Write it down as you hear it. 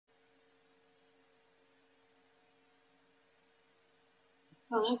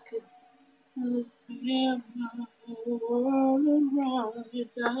I could build my world around you,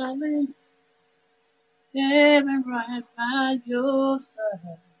 darling. Living right by your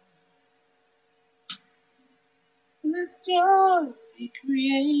side. This joy we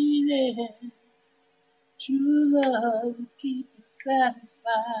created, true love to keep us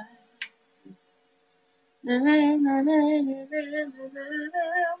satisfied. Na, na, na, na, na, na, na, na, na,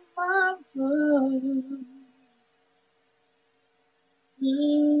 my world.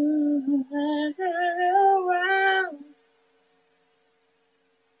 Around.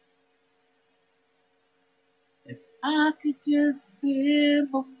 If I could just build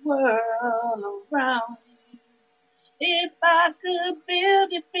a world around you. If I could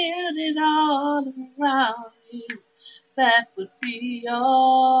build it all around you, that would be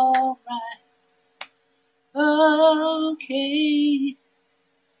alright. Okay.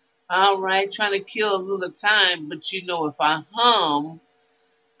 Alright, trying to kill a little time, but you know, if I hum,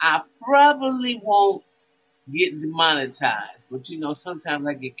 I probably won't get demonetized. But you know, sometimes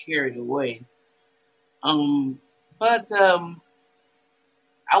I get carried away. But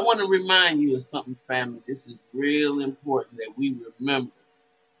I want to remind you of something, family. This is real important that we remember.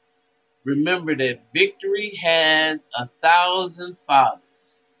 Remember that victory has 1,000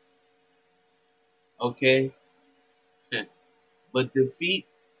 fathers. Okay? But defeat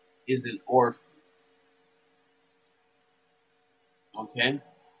is an orphan. Okay?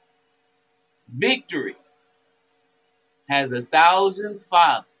 Victory has 1,000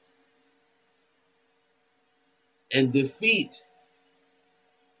 fathers. And defeat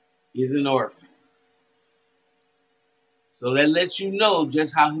is an orphan. So that lets you know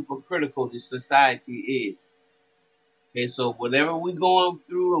just how hypocritical this society is. Okay, so whatever we're going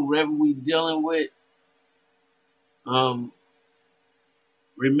through and whatever we're dealing with,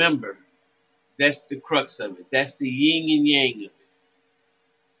 remember, that's the crux of it. That's the yin and yang of it.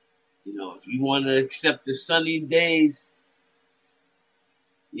 You know, if you want to accept the sunny days,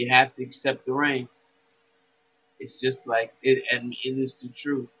 you have to accept the rain. It's just like it, and it is the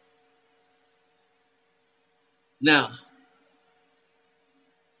truth. Now,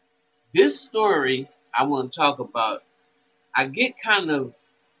 this story I want to talk about, I get kind of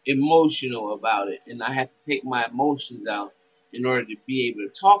emotional about it, and I have to take my emotions out in order to be able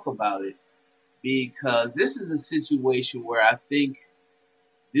to talk about it, because this is a situation where I think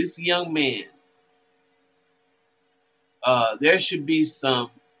this young man, there should be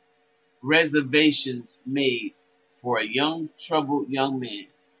some reservations made for a young, troubled young man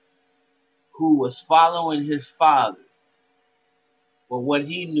who was following his father for what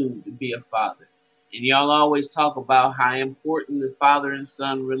he knew to be a father. And y'all always talk about how important the father and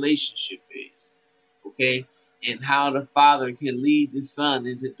son relationship is, okay? And how the father can lead the son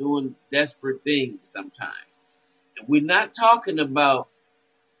into doing desperate things sometimes. And we're not talking about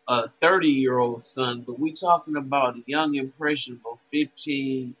a 30-year-old son, but we're talking about a young, impressionable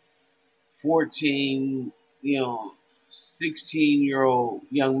 15, 14, 16-year-old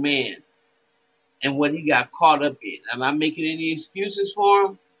young man and what he got caught up in. Am I making any excuses for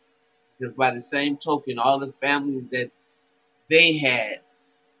him? Because by the same token, all the families that they had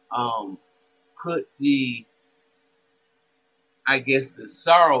put the, I guess, the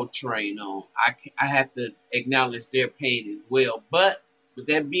sorrow train on. I have to acknowledge their pain as well. But with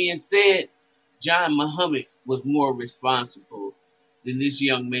that being said, John Muhammad was more responsible than this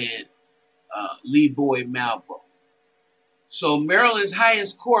young man, Lee Boy Malvo. So Maryland's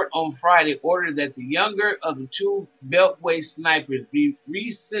highest court on Friday ordered that the younger of the two Beltway snipers be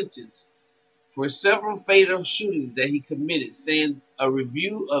resentenced for several fatal shootings that he committed, saying a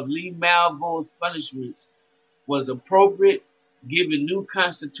review of Lee Malvo's punishments was appropriate given new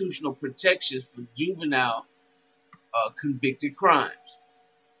constitutional protections for juvenile convicted crimes.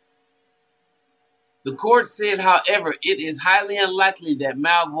 The court said, however, it is highly unlikely that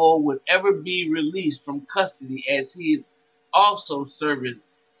Malvo would ever be released from custody as he is also serving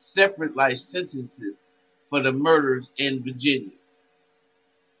separate life sentences for the murders in Virginia.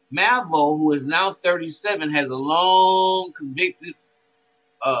 Malvo, who is now 37, has a long convicted,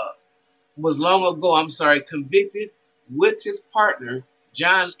 convicted with his partner,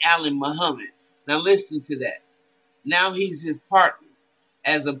 John Allen Muhammad. Now listen to that. Now he's his partner,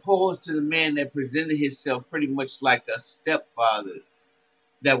 as opposed to the man that presented himself pretty much like a stepfather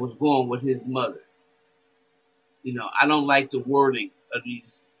that was going with his mother. You know, I don't like the wording of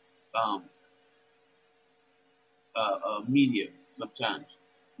these media sometimes.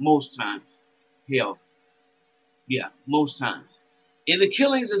 Most times. Hell, yeah, most times. In the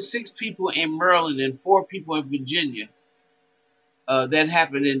killings of 6 people in Maryland and 4 people in Virginia, that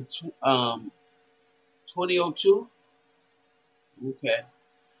happened in 2002. Okay.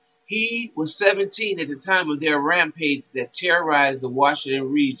 He was 17 at the time of their rampage that terrorized the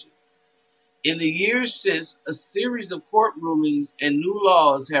Washington region. In the years since, a series of court rulings and new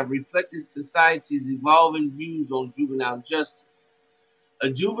laws have reflected society's evolving views on juvenile justice. A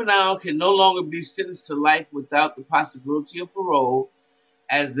juvenile can no longer be sentenced to life without the possibility of parole,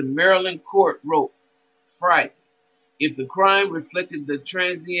 as the Maryland court wrote Friday, if the crime reflected the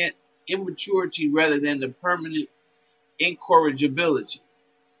transient immaturity rather than the permanent incorrigibility.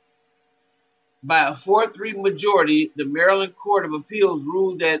 By a 4-3 majority, the Maryland Court of Appeals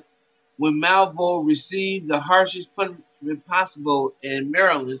ruled that when Malvo received the harshest punishment possible in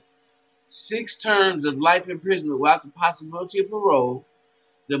Maryland, 6 terms of life imprisonment without the possibility of parole,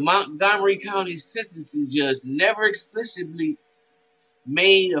 the Montgomery County sentencing judge never explicitly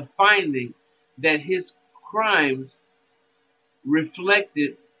made a finding that his crimes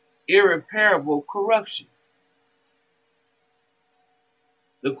reflected irreparable corruption.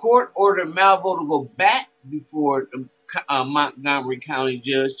 The court ordered Malvo to go back before the Montgomery County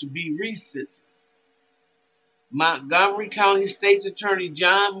judge to be resentenced. Montgomery County State's Attorney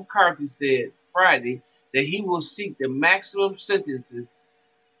John McCarthy said Friday that he will seek the maximum sentences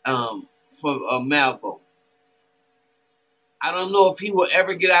for Malvo. I don't know if he will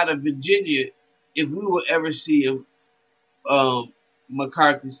ever get out of Virginia, if we will ever see him,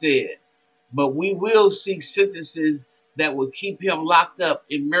 McCarthy said. But we will seek sentences that will keep him locked up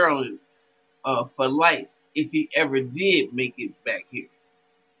in Maryland for life if he ever did make it back here.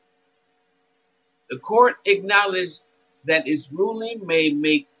 The court acknowledged that its ruling may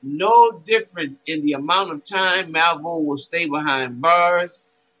make no difference in the amount of time Malvo will stay behind bars,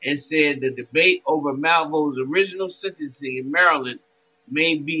 and said the debate over Malvo's original sentencing in Maryland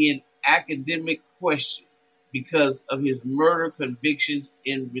may be an academic question because of his murder convictions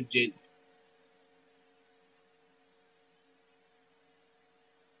in Virginia.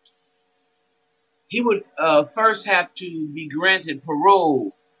 He would first have to be granted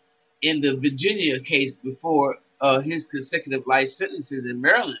parole in the Virginia case before his consecutive life sentences in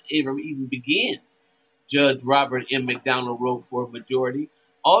Maryland even begin, Judge Robert M. McDonald wrote for a majority.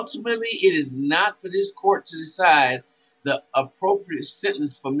 Ultimately, it is not for this court to decide the appropriate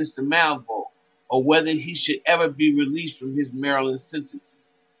sentence for Mr. Malvo or whether he should ever be released from his Maryland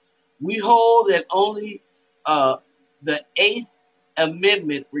sentences. We hold that only the Eighth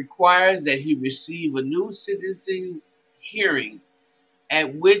Amendment requires that he receive a new sentencing hearing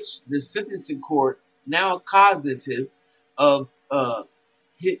at which the sentencing court, now cognitive of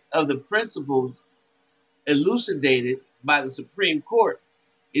the principles elucidated by the Supreme Court,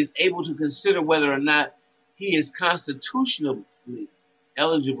 is able to consider whether or not he is constitutionally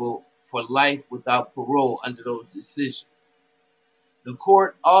eligible for life without parole under those decisions. The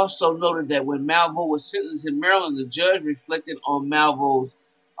court also noted that when Malvo was sentenced in Maryland, the judge reflected on Malvo's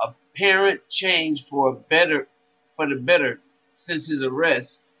apparent change for the better since his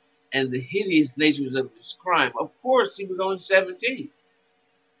arrest and the hideous natures of his crime. Of course, he was only 17.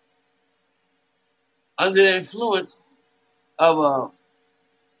 Under the influence of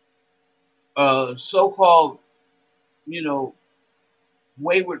a so-called,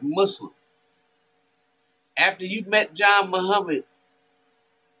 wayward Muslim. After you met John Muhammad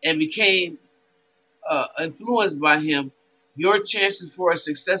and became influenced by him, your chances for a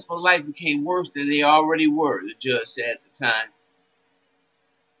successful life became worse than they already were, the judge said at the time.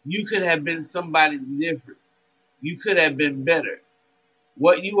 You could have been somebody different. You could have been better.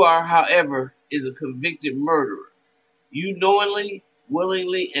 What you are, however, is a convicted murderer. You knowingly,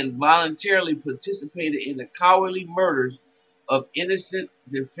 willingly, and voluntarily participated in the cowardly murders of innocent,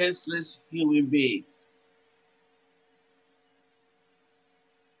 defenseless human beings.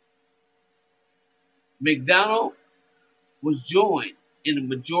 McDonald was joined in the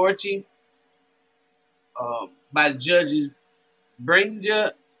majority by Judges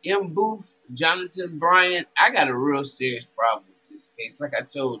Branger, M. Booth, Jonathan Bryan. I got a real serious problem with this case, like I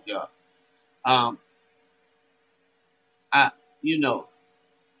told y'all. Now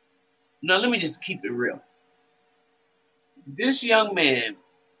let me just keep it real. This young man,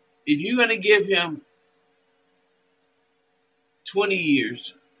 if you're going to give him 20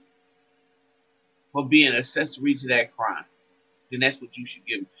 years for being accessory to that crime, then that's what you should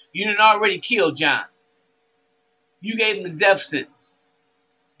give him. You didn't already kill John. You gave him the death sentence.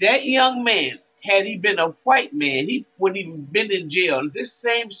 That young man, had he been a white man, he wouldn't even been in jail. If this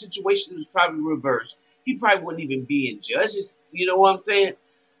same situation was probably reversed, he probably wouldn't even be in jail. It's just, you know what I'm saying?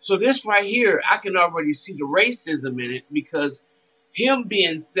 So this right here, I can already see the racism in it, because him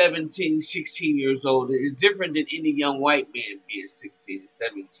being 17, 16 years old is different than any young white man being 16,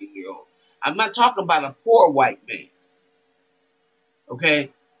 17 years old. I'm not talking about a poor white man.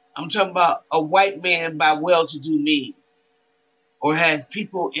 Okay? I'm talking about a white man by well-to-do means, or has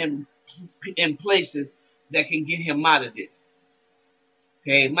people in places that can get him out of this.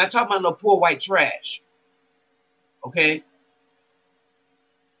 Okay, I'm not talking about no poor white trash. Okay,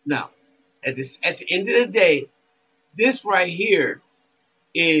 now at the end of the day, this right here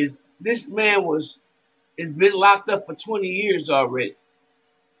is this man has been locked up for 20 years already.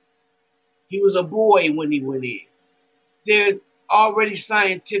 He was a boy when he went in. There's already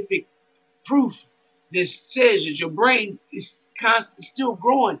scientific proof that says that your brain is constantly still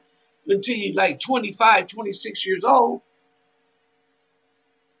growing until you're like 25, 26 years old.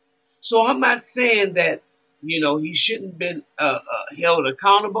 So I'm not saying that, he shouldn't have been held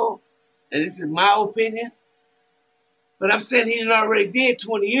accountable. And this is my opinion. But I'm saying he already did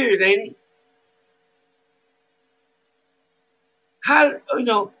 20 years, ain't he? How,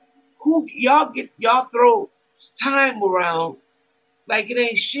 who y'all throw time around like it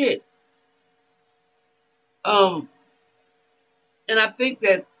ain't shit. And I think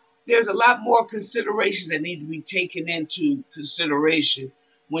that there's a lot more considerations that need to be taken into consideration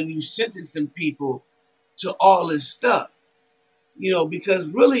when you sentencing people to all this stuff.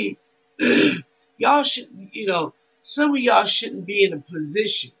 Because really, y'all shouldn't, some of y'all shouldn't be in a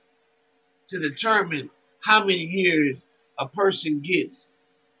position to determine how many years a person gets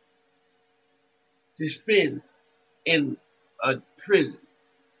to spend in a prison.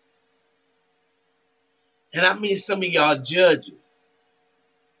 And I mean some of y'all judges.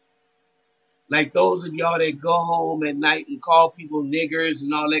 Like those of y'all that go home at night and call people niggers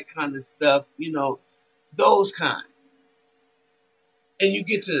and all that kind of stuff, those kind. And you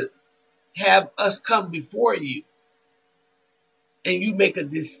get to have us come before you and you make a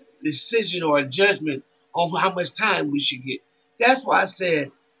decision or a judgment on how much time we should get. That's why I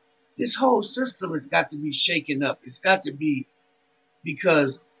said this whole system has got to be shaken up. It's got to be,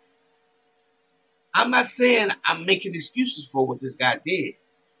 because I'm not saying I'm making excuses for what this guy did.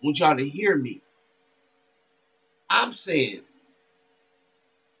 I want y'all to hear me. I'm saying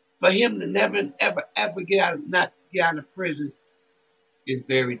for him to never, ever, ever not get out of prison is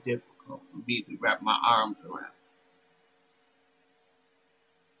very difficult for me to wrap my arms around.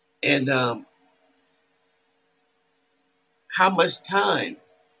 And how much time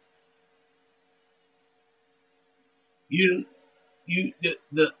the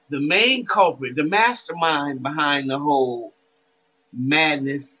main culprit, the mastermind behind the whole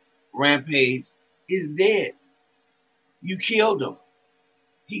madness rampage is dead. You killed him.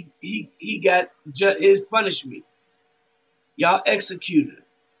 He got his punishment. Y'all executed him.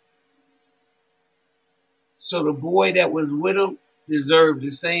 So the boy that was with him deserved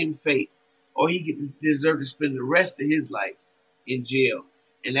the same fate, or he deserved to spend the rest of his life in jail.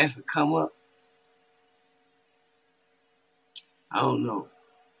 And that's to come up. I don't know.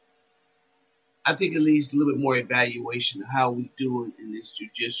 I think it needs a little bit more evaluation of how we do it in this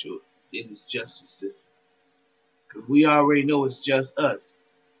justice system. Because we already know it's just us.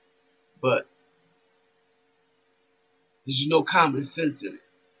 But there's no common sense in it.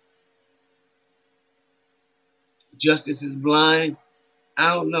 Justice is blind.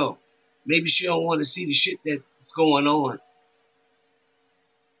 I don't know. Maybe she don't want to see the shit that's going on.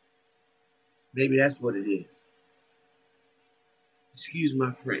 Maybe that's what it is. Excuse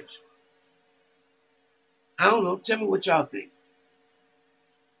my French. I don't know. Tell me what y'all think.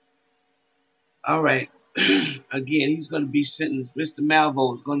 All right. Again, he's going to be sentenced. Mr.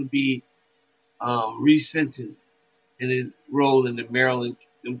 Malvo is going to be resentenced in his role in the Maryland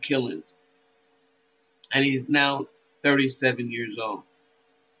killings. And he's now 37 years old.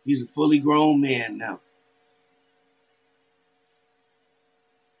 He's a fully grown man now.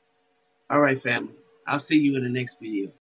 All right, family. I'll see you in the next video.